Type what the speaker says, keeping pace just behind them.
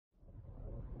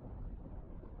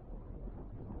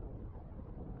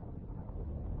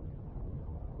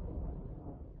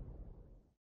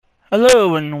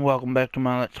Hello and welcome back to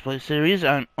my Let's Play series.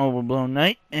 I'm Overblown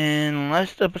Knight. In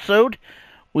last episode,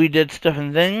 we did stuff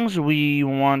and things. We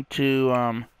want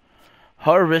to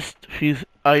harvest a few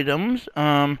items.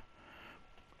 I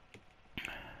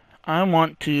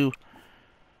want to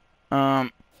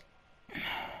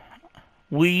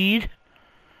weed.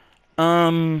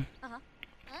 I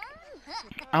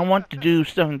want to do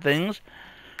stuff and things.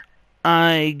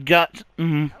 I got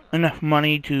enough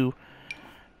money to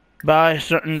buy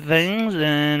certain things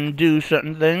and do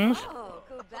certain things.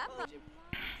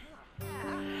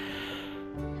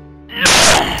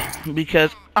 Because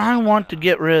I want to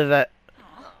get rid of that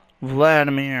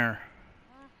Vladimir.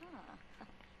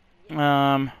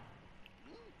 Let's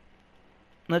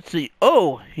see.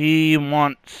 Oh, he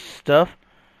wants stuff.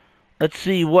 Let's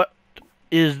see, what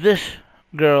is this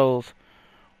girl's?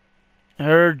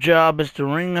 Her job is to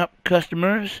ring up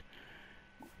customers.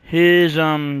 His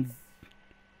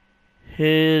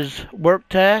work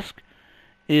task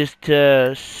is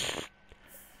to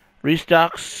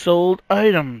restock sold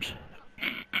items.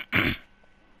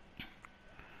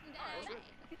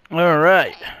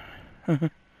 Alright.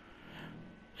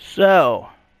 So,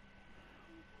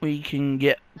 we can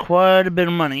get quite a bit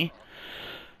of money.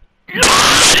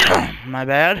 My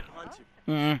bad.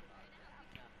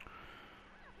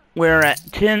 We're at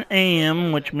 10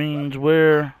 a.m., which means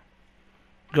we're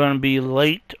gonna be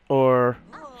late or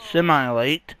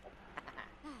semi-late.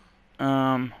 Wait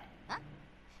a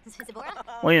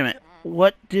minute.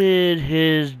 What did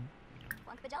his...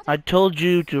 I told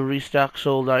you to restock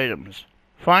sold items.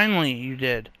 Finally, you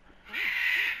did.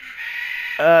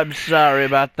 I'm sorry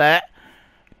about that.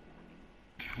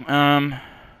 I'm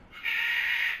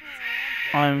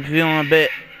feeling a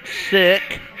bit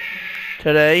sick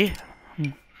today.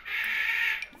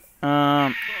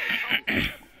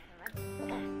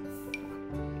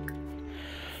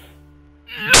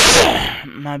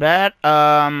 My bad.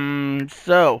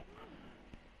 So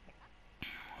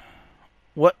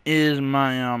what is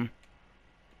my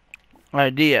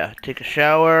idea? Take a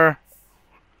shower.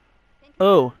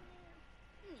 Oh.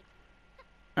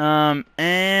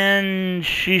 And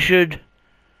she should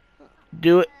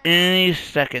do it any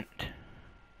second.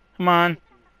 Come on.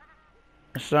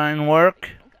 Assign work.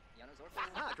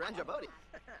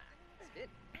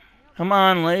 Come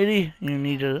on, lady. You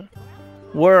need to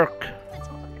work.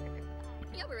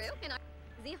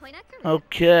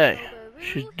 Okay.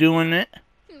 She's doing it.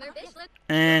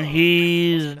 And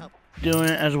he's doing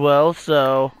it as well,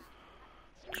 so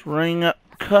let's ring up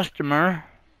customer.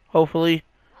 Hopefully.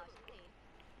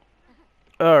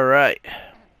 Alright.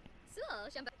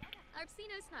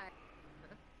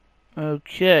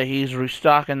 Okay, he's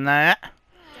restocking that.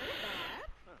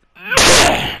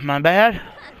 My bad.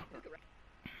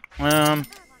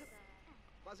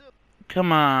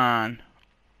 Come on.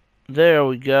 There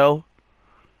we go.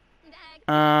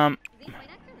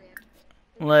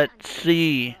 Let's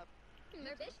see.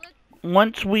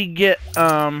 Once we get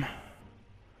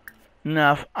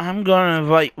enough, I'm gonna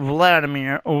invite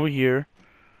Vladimir over here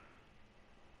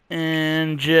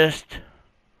and just,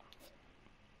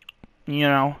 you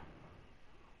know,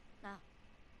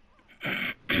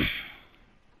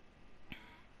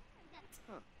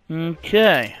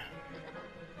 okay.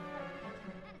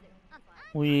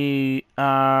 We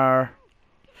are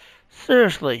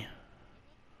seriously.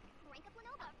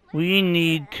 We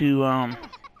need to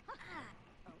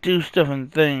do stuff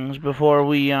and things before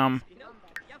we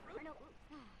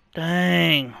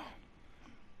dang.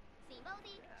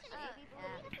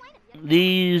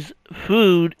 These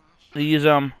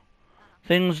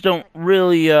things don't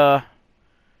really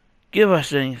give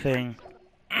us anything.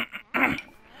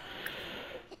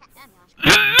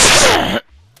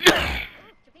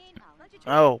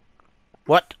 Oh,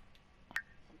 what?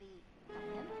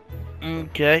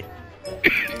 Okay.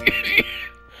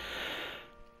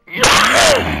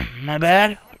 My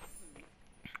bad.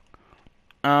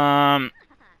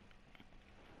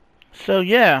 So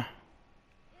yeah.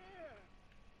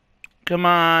 Come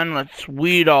on, let's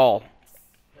weed all.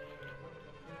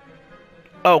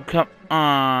 Oh, come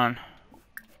on.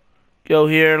 Go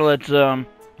here, let's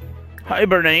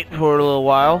hibernate for a little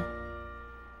while.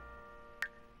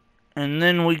 And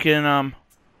then we can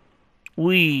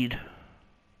weed.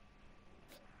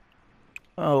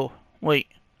 Oh, wait.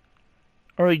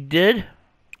 Already did?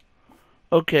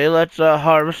 Okay, let's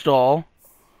harvest all.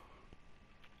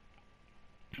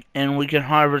 And we can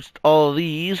harvest all of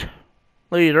these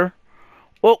later.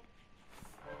 Whoa.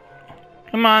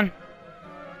 Come on.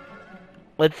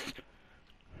 Let's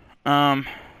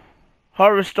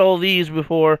harvest all these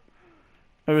before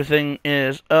everything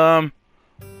is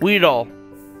weed all.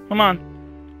 Come on.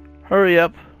 Hurry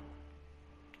up.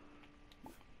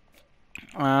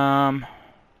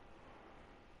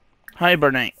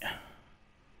 Hibernate.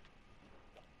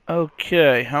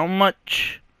 Okay, how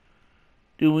much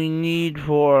do we need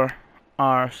for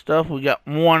our stuff? We got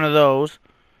one of those.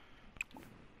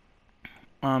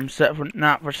 Set for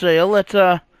not for sale. Let's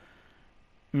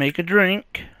make a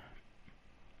drink.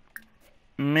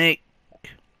 Make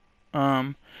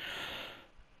my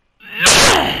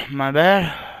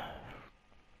bad.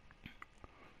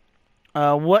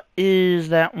 What is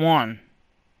that one?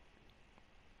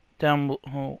 Down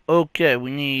below. Okay,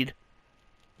 we need.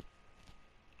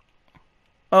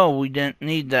 Oh, we didn't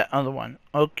need that other one.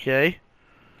 Okay.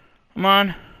 Come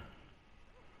on.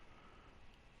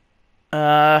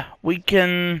 We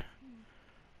can.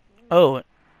 Oh.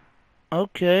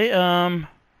 Okay,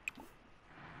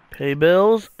 pay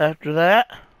bills. After that,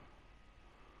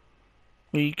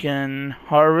 we can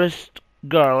harvest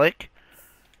garlic.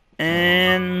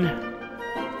 And.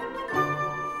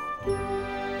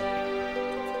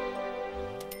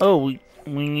 Oh,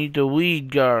 we need to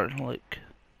weed garlic.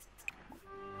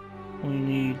 We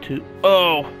need to.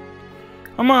 Oh!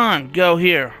 Come on, go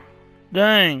here.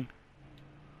 Dang.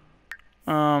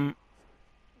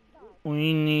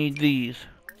 We need these.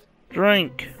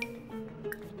 Drink.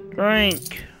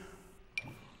 Drink.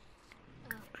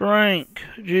 Drink.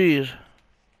 Jeez.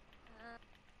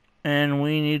 And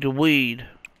we need to weed.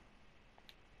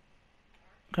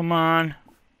 Come on.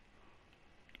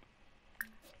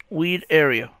 Weed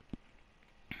area.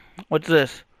 What's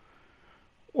this?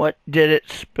 What did it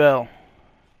spell?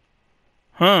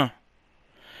 Huh.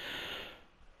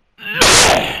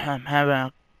 I'm having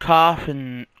a cough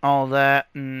and all that,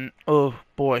 and oh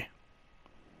boy.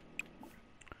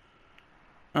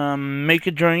 Make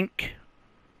a drink.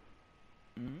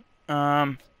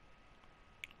 No,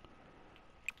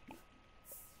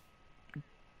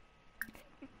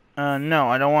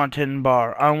 I don't want a tin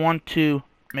bar. I want to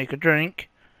make a drink.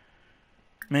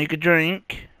 Make a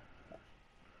drink.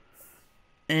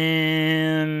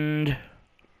 And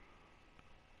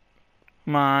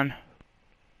come on.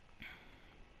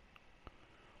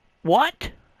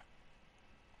 What?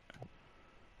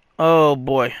 Oh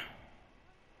boy.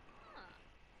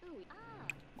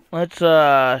 Let's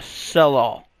sell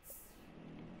all.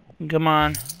 Come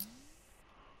on.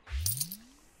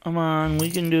 Come on, we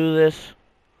can do this.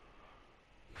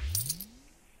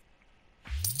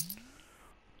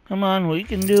 Come on, we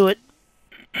can do it.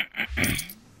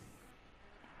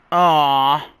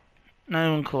 Aww.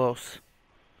 Not even close.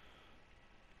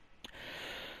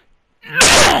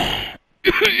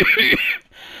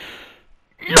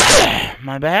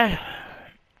 My bad.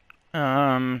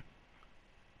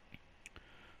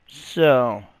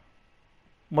 So,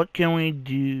 what can we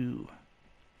do?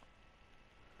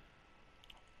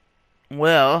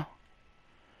 Well,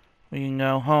 we can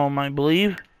go home, I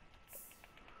believe.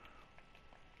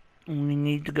 We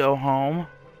need to go home.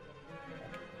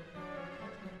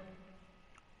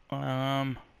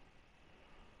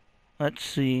 Let's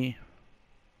see.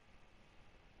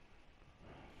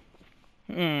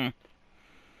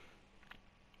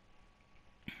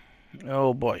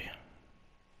 Oh boy.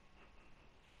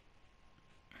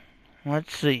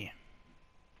 Let's see.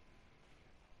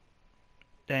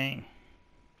 Dang.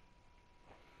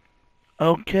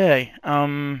 Okay,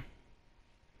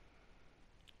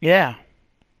 yeah.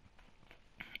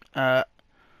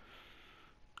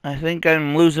 I think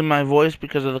I'm losing my voice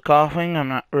because of the coughing. I'm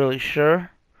not really sure.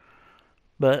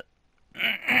 But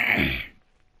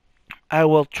I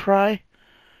will try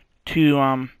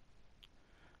to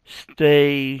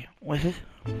stay with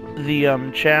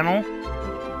the channel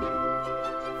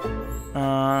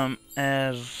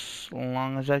as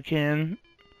long as I can.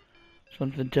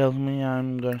 Something tells me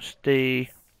I'm gonna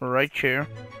stay right here.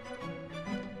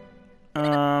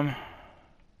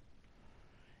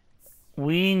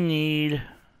 We need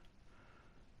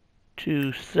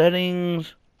to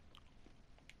settings,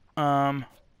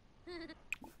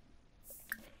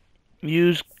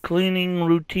 use cleaning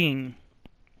routine.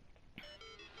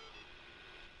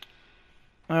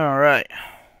 Alright,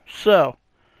 so,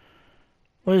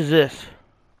 what is this?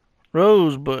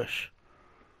 Rose bush.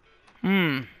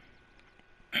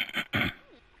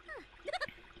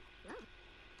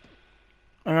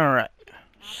 Alright,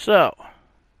 so,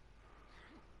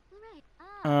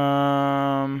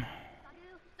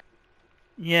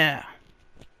 yeah.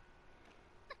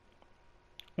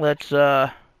 Let's,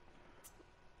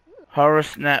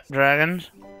 harvest snapdragons.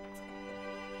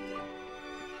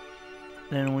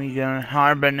 Then we gonna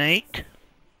hibernate.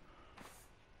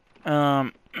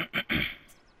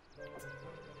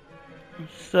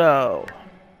 So,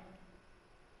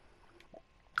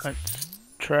 let's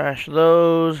trash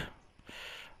those.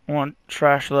 I want to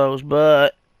trash those,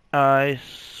 but I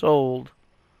sold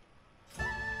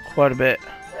quite a bit.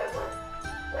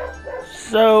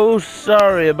 So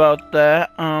sorry about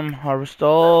that. Harvest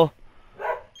all.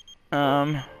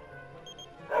 No,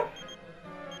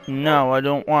 I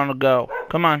don't want to go.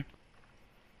 Come on.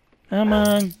 Come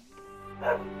on.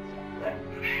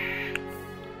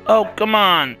 Oh, come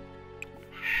on.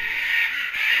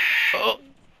 Oh,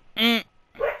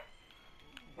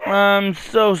 I'm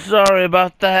so sorry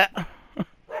about that.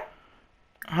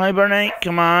 Hibernate,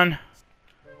 come on.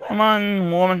 Come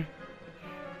on, woman.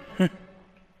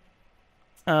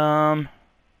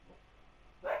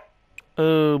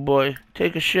 Oh boy.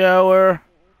 Take a shower.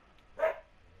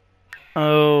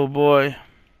 Oh boy.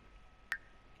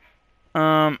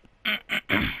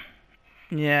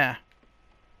 Yeah.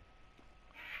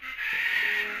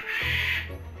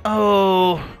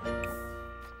 Oh.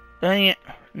 Dang it.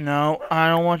 No, I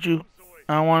don't want you.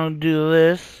 I want to do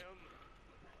this.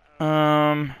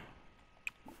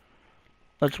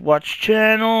 Let's watch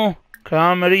channel.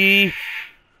 Comedy.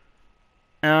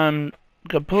 I'm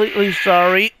completely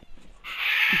sorry.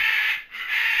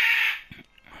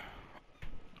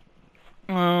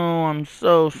 Oh, I'm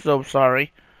so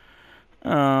sorry.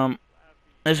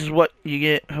 This is what you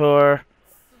get for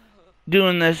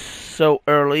doing this so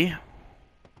early.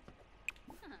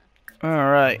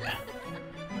 Alright.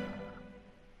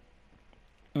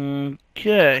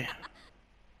 Okay.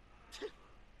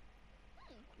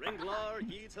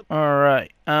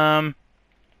 Alright.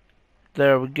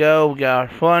 There we go. We got our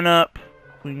fun up.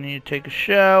 We need to take a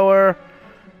shower.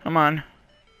 Come on.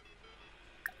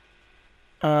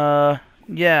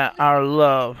 Yeah, our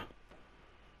love.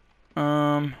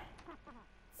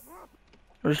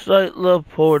 Recite love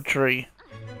poetry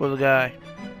for the guy.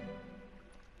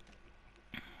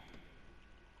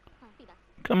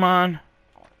 Come on.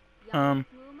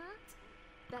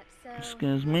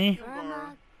 Excuse me.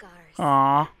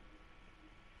 Aw.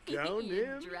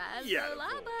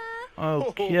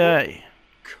 Okay.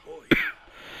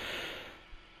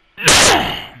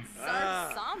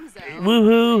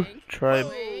 Woohoo! Try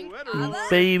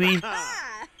baby.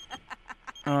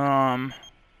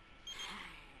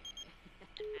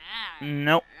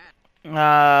 Nope.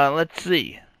 Let's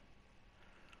see.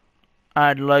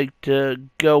 I'd like to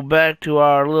go back to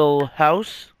our little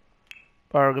house.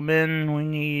 Bargain, we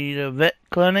need a vet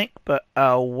clinic, but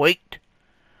I'll wait.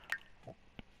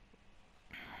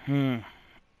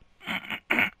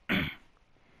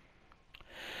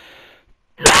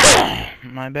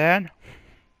 My bad.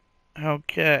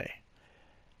 Okay.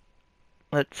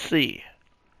 Let's see.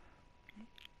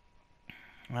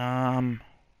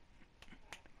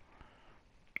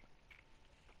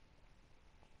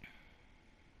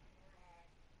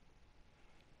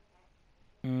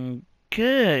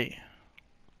 Okay.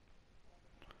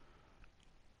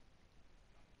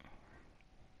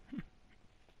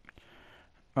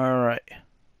 Alright.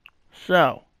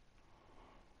 So.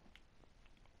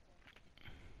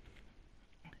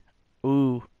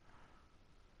 Ooh.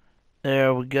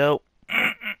 There we go.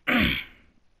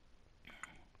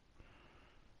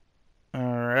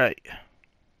 Alright.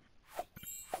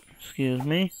 Excuse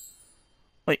me.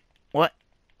 Wait, what?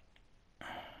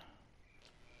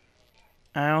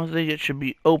 I don't think it should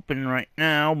be open right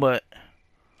now, but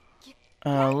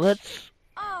let's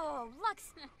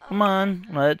come on,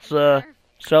 let's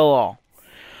sell all.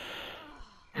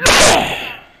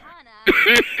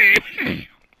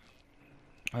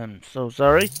 I'm so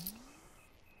sorry.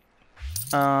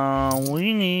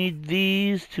 We need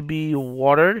these to be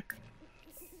watered.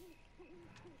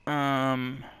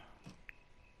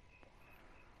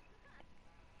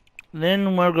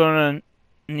 Then we're gonna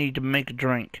need to make a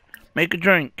drink. Make a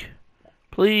drink.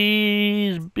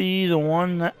 Please be the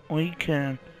one that we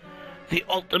can. The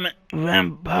ultimate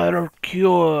vampire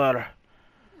cure.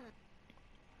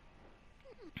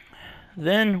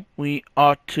 Then we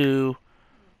ought to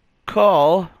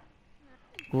call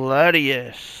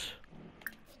Gladius.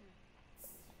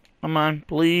 Come on,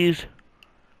 please.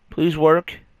 Please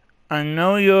work. I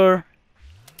know you're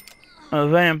a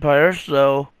vampire,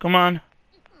 so come on.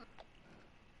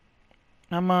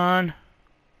 Come on.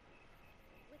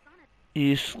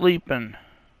 He's sleeping.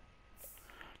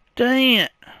 Dang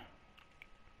it.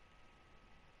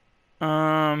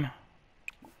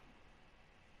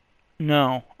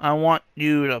 No. I want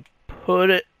you to put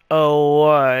it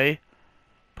away.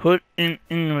 Put in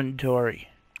inventory.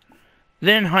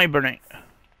 Then hibernate.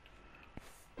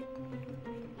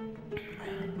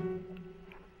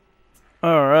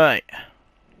 Alright.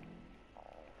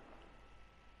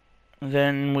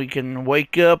 Then we can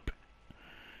wake up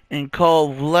and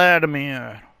call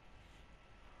Vladimir.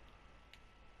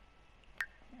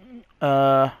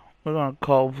 we're gonna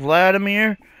call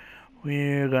Vladimir.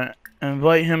 We're gonna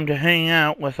invite him to hang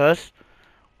out with us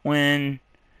when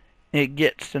it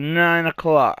gets to 9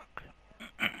 o'clock.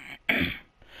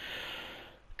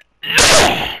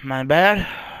 My bad.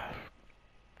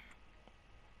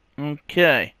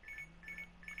 Okay.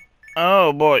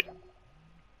 Oh boy.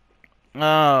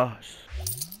 Oh.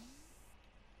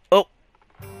 Oh.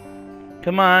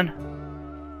 Come on.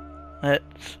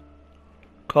 Let's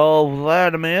call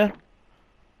Vladimir.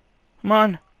 Come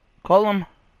on. Call him.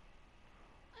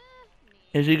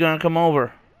 Is he gonna come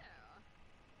over?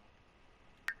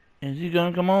 Is he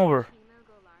gonna come over?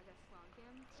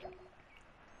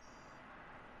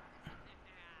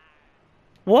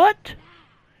 What?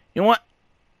 You know what?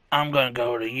 I'm gonna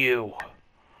go to you.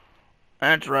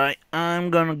 That's right. I'm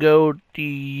gonna go to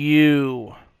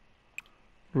you,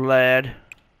 lad.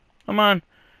 Come on.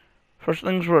 First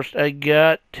things first.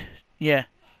 Yeah.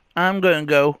 I'm gonna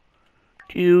go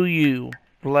to you,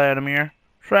 Vladimir.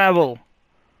 Travel.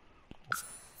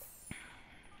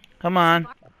 Come on.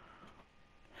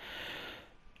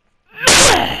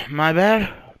 My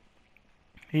bad.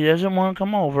 He doesn't want to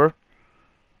come over,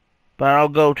 but I'll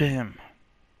go to him.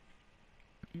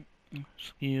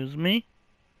 Excuse me.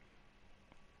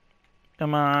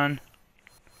 Come on.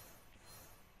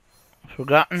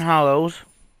 Forgotten Hollows.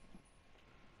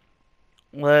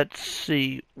 Let's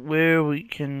see where we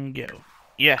can go.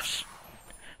 Yes.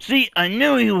 See, I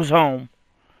knew he was home.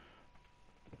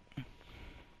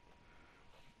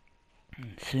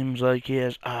 It seems like he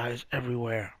has eyes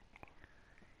everywhere.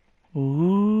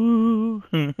 Ooh.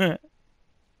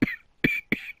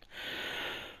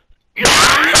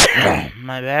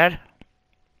 My bad.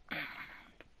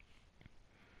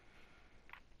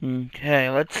 Okay,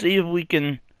 let's see if we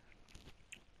can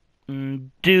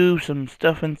do some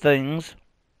stuff and things.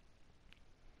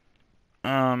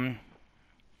 I'm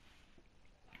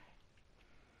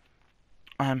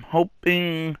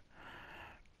hoping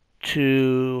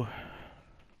to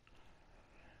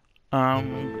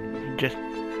just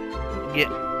get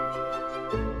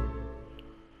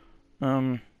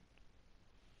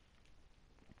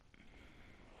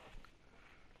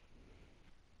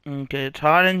okay, it's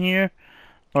hot in here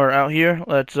or out here.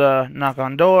 Let's knock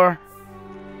on door.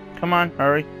 Come on,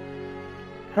 hurry.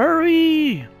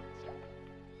 Hurry!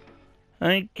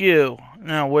 Thank you.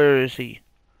 Now where is he?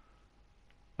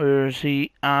 Where is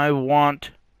he? I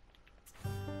want.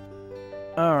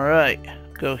 Alright.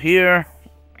 Go here.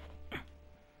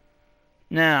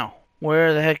 Now,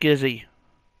 where the heck is he?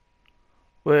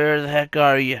 Where the heck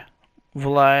are you,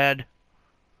 Vlad?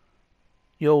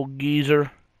 You old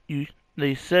geezer.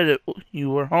 They said you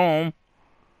were home.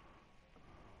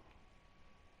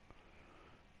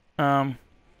 Fly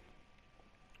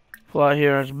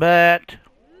here as bat.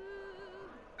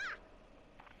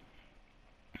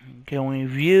 Can we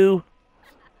view?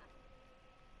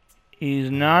 He's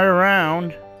not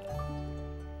around.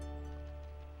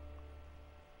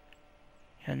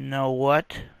 You know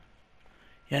what?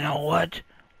 You know what,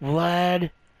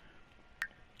 Vlad?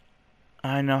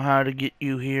 I know how to get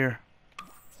you here.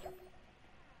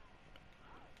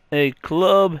 A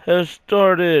club has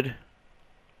started.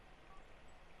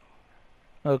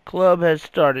 A club has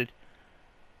started.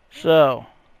 So,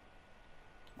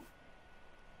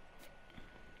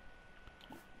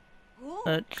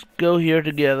 let's go here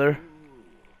together.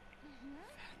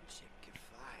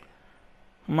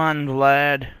 Come on,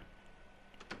 Vlad.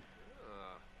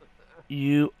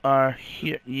 You are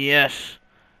here. Yes,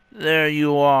 there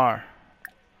you are.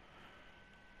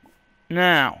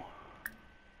 Now,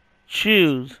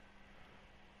 choose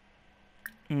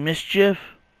mischief.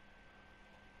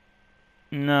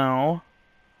 No.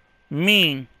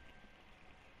 Mean.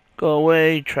 Go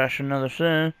away. Trash another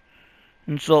sin.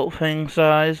 Insult Fang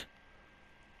size.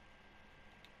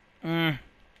 You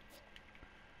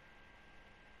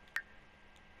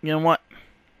know what?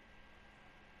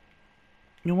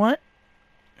 You know what?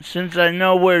 Since I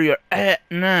know where you're at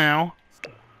now,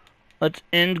 let's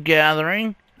end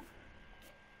gathering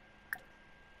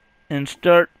and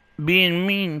start being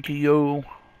mean to you.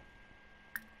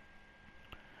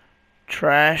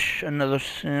 Trash another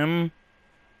sim.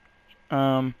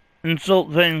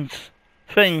 Insult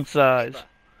Fang size.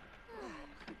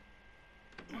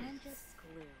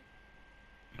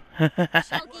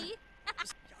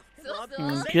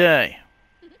 Okay.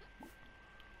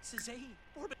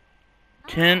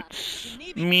 Tense,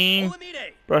 mean,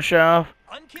 brush off,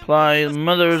 apply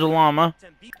mother's llama.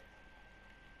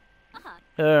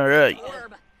 Alright.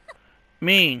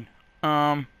 Mean,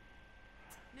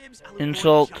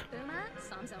 insult,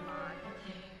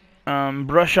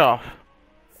 brush off.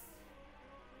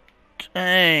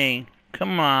 Hey,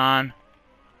 come on.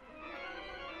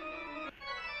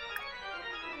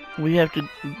 We have to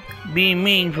be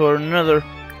mean for another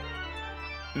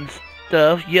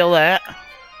stuff. Yell at.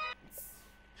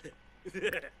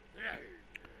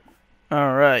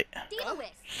 Alright.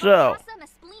 So,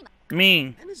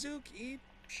 mean.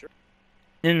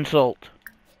 Insult.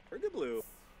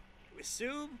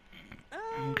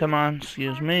 Come on,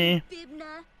 excuse me.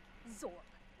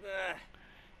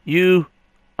 You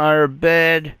are a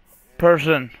bad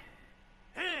person.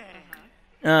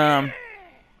 Go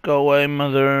away,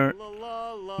 mother.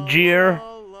 Jeer.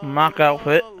 Mock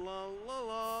outfit.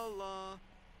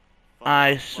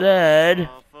 I said,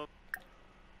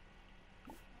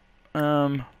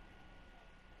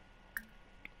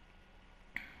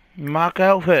 mock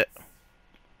outfit.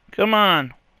 Come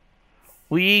on.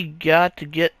 We got to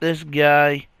get this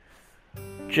guy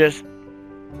just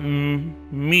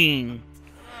mean.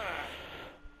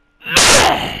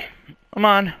 Come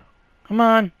on. Come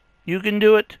on. You can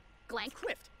do it.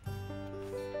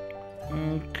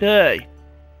 Okay.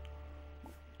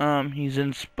 He's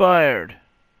inspired.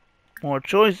 More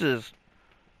choices.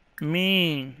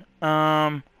 Mean.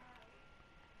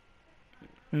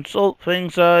 Insult thing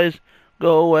size.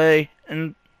 Go away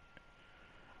and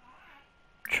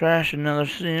trash another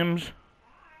Sims.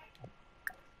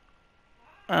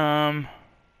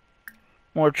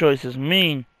 More choices.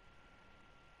 Mean.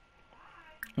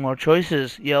 More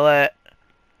choices. Yell at.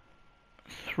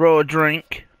 Throw a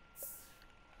drink.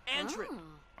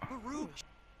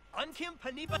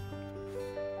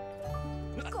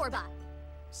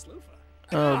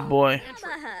 Oh boy.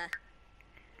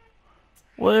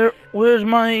 Where's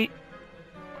my...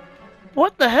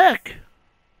 What the heck?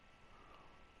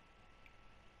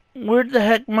 Where'd the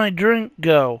heck my drink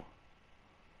go?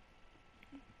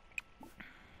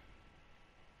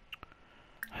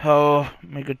 Oh,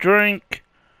 make a drink.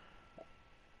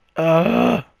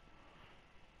 Where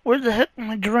the heck did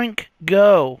my drink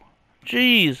go?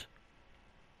 Jeez.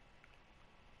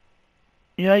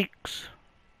 Yikes.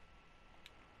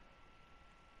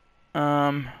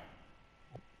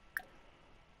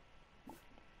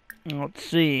 Let's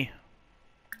see.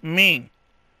 Me.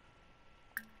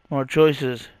 More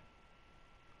choices.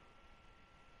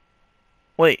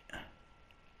 Wait.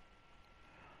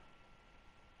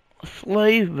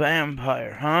 Slave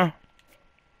vampire, huh?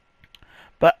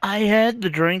 But I had the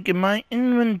drink in my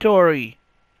inventory.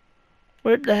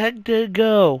 Where the heck did it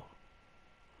go?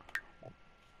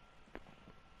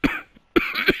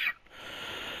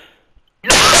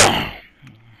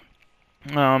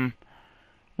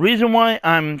 Reason why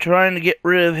I'm trying to get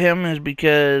rid of him is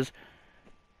because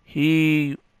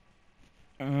he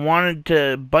wanted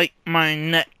to bite my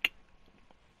neck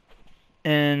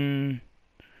and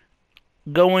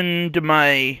go into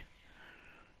my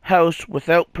house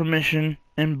without permission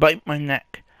and bite my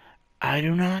neck. I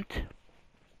do not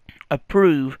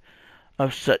approve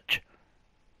of such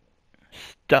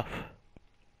stuff.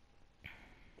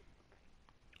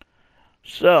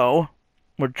 So,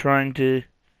 we're trying to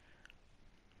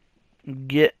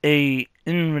get a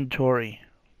inventory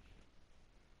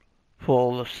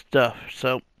full of stuff.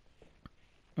 So,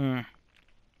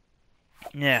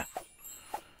 yeah.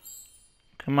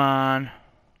 Come on.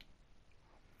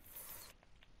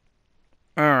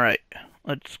 Alright.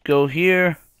 Let's go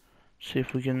here. See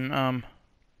if we can,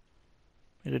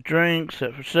 get a drink,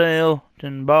 set for sale,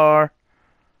 10 bar.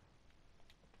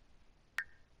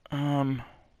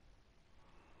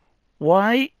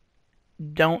 Why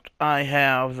don't I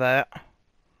have that?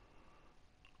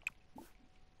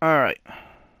 Alright.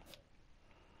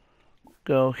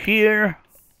 Go here.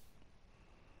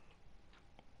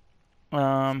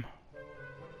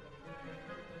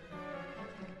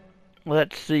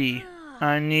 Let's see.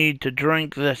 I need to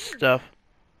drink this stuff.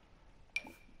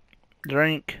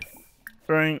 Drink.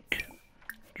 Drink.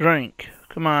 Drink.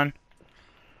 Come on.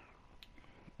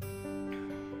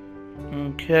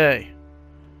 Okay.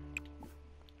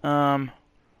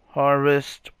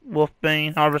 Harvest.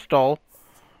 Wolfbane. Harvest all.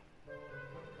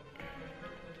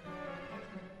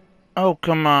 Oh,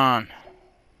 come on.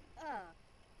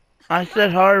 I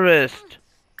said harvest.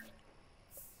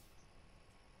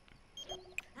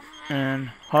 And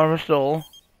harvest all.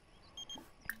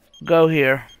 Go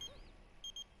here.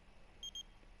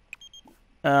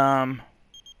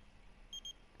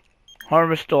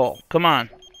 Harvest all. Come on.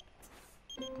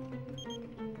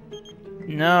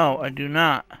 No, I do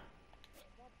not.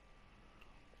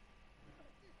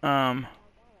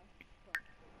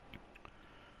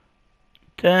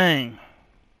 Dang.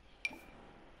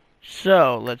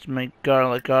 So, let's make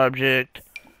garlic object.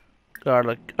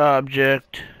 Garlic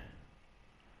object.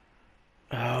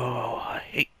 Oh.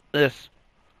 this.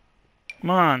 Come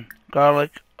on,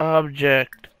 garlic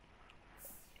object.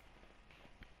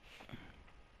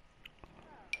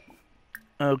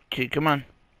 Okay, come on.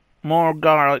 More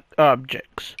garlic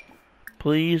objects,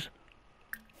 please.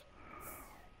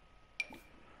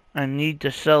 I need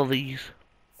to sell these.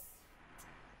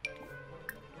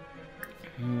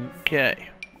 Okay.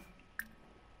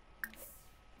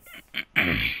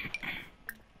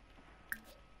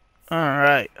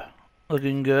 Alright.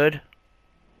 Looking good.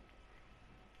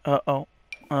 Uh-oh.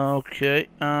 Okay,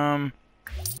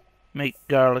 make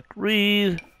garlic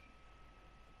wreath.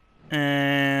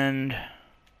 And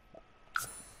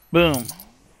boom.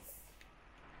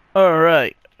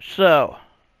 Alright, so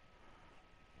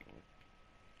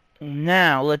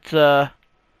now let's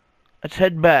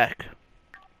head back.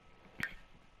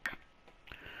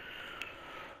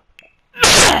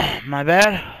 My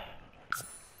bad.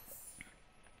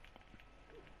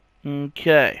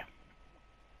 Okay.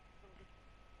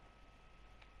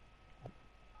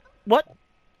 What?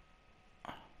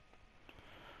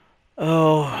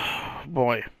 Oh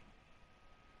boy.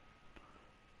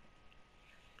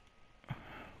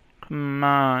 Come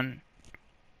on.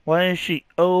 Why is she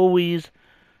always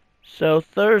so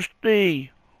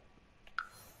thirsty?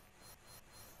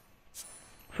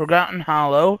 Forgotten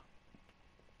Hollow.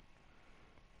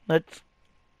 Let's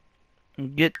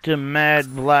get to Mad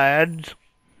Vlad's.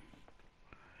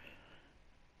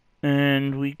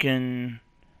 And we can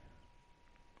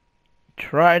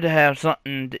try to have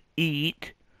something to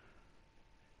eat.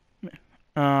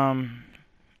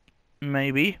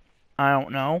 Maybe. I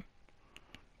don't know.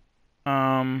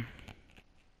 I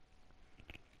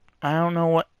don't know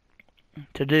what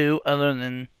to do other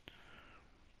than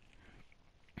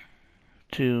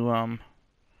to,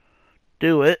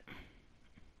 do it.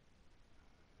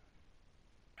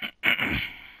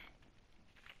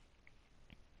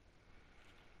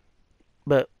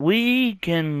 But we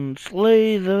can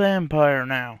slay the vampire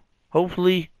now.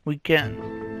 Hopefully we can.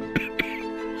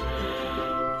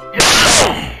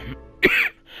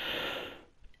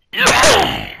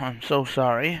 I'm so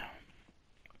sorry.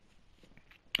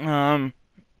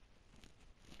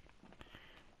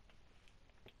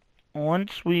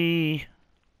 Once we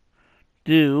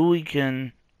do, we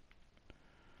can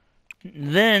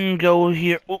then go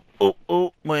here.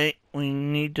 Oh, wait. We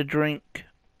need to drink.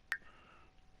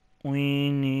 We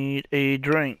need a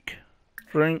drink.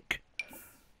 Drink.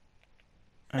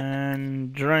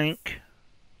 And drink.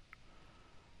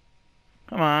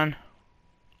 Come on.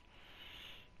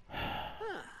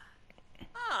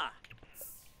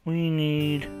 We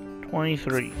need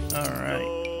 23.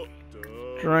 Alright.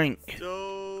 Drink.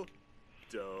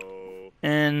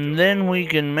 And then we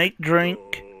can make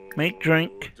drink. Make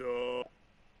drink.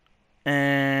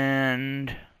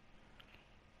 And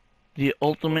the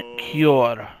ultimate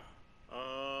cure.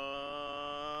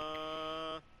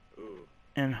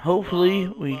 And hopefully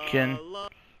we can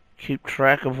keep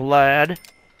track of Lad.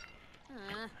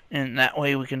 And that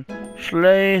way we can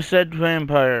slay said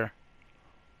vampire.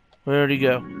 Where'd he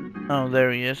go? Oh,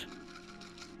 there he is.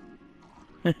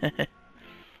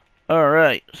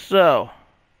 Alright, so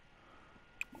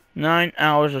 9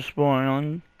 hours of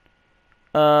spoiling.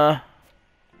 Whoa,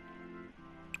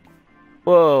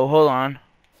 hold on.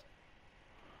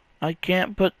 I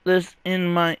can't put this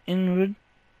in my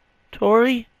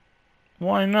inventory?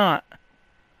 Why not?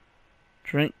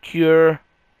 Drink cure.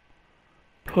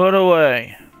 Put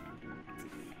away.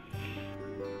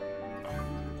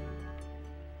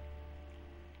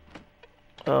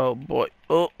 Oh boy.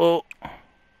 Oh.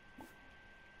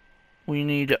 We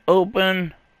need to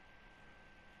open.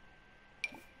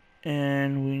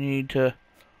 And we need to...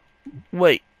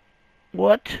 Wait.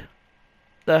 What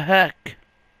the heck?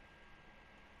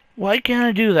 Why can't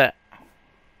I do that?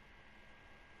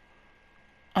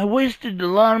 I wasted a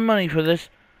lot of money for this.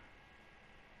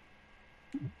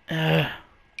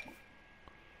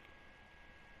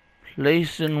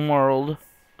 Place in world.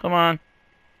 Come on.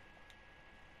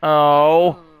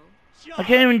 Oh. I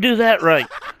can't even do that right.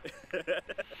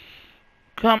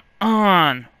 Come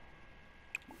on.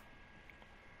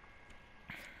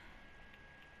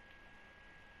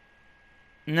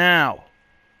 Now,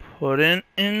 put in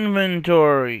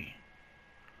inventory.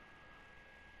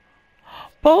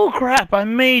 Bull crap, I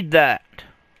made that.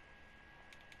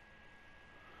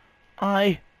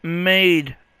 I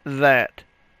made that.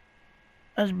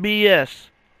 That's BS.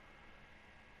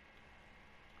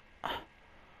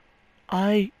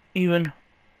 I even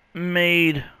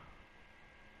made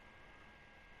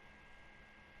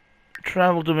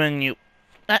travel to menu.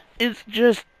 That is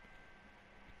just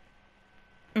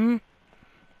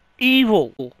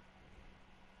evil.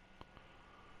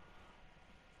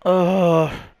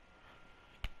 Uh,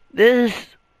 this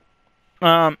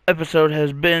episode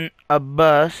has been a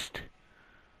bust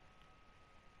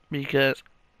because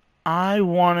I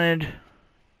wanted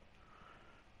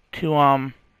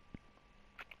to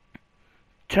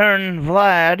turn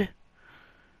Vlad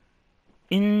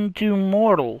into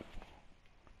mortal,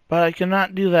 but I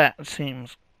cannot do that, it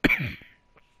seems.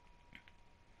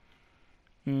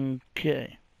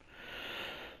 Okay.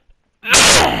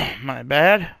 My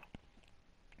bad.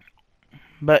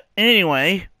 But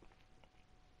anyway,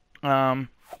 hope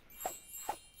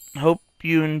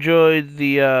you enjoyed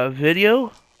the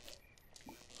video.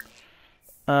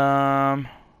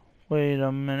 Wait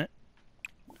a minute.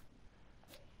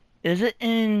 Is it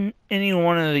in any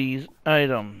one of these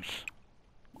items?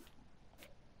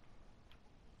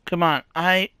 Come on,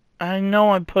 I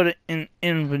know I put it in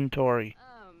inventory.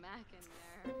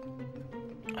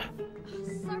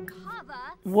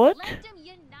 What?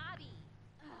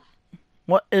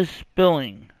 What is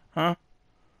spilling? Huh?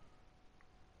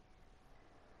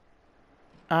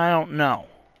 I don't know.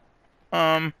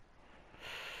 Oh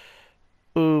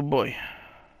boy.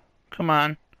 Come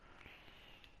on.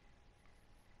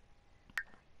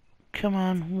 Come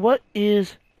on. What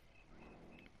is...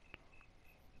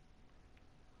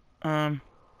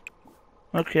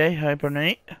 Okay,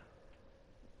 hibernate.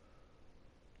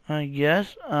 I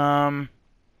guess.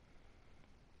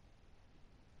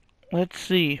 Let's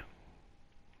see.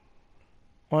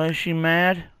 Why is she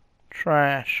mad?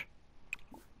 Trash.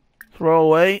 Throw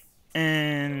away.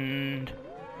 And...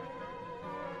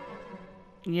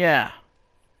 yeah.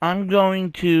 I'm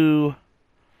going to...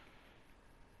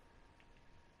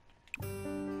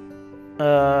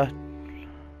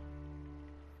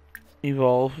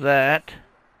 evolve that.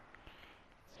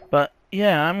 But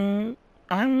yeah,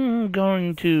 I'm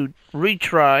going to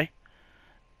retry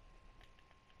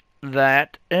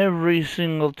that every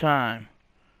single time.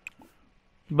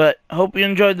 But hope you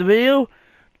enjoyed the video.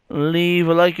 Leave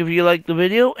a like if you liked the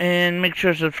video, and make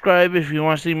sure to subscribe if you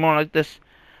want to see more like this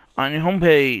on your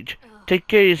homepage. Take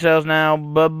care of yourselves now.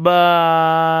 Bye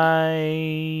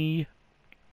bye.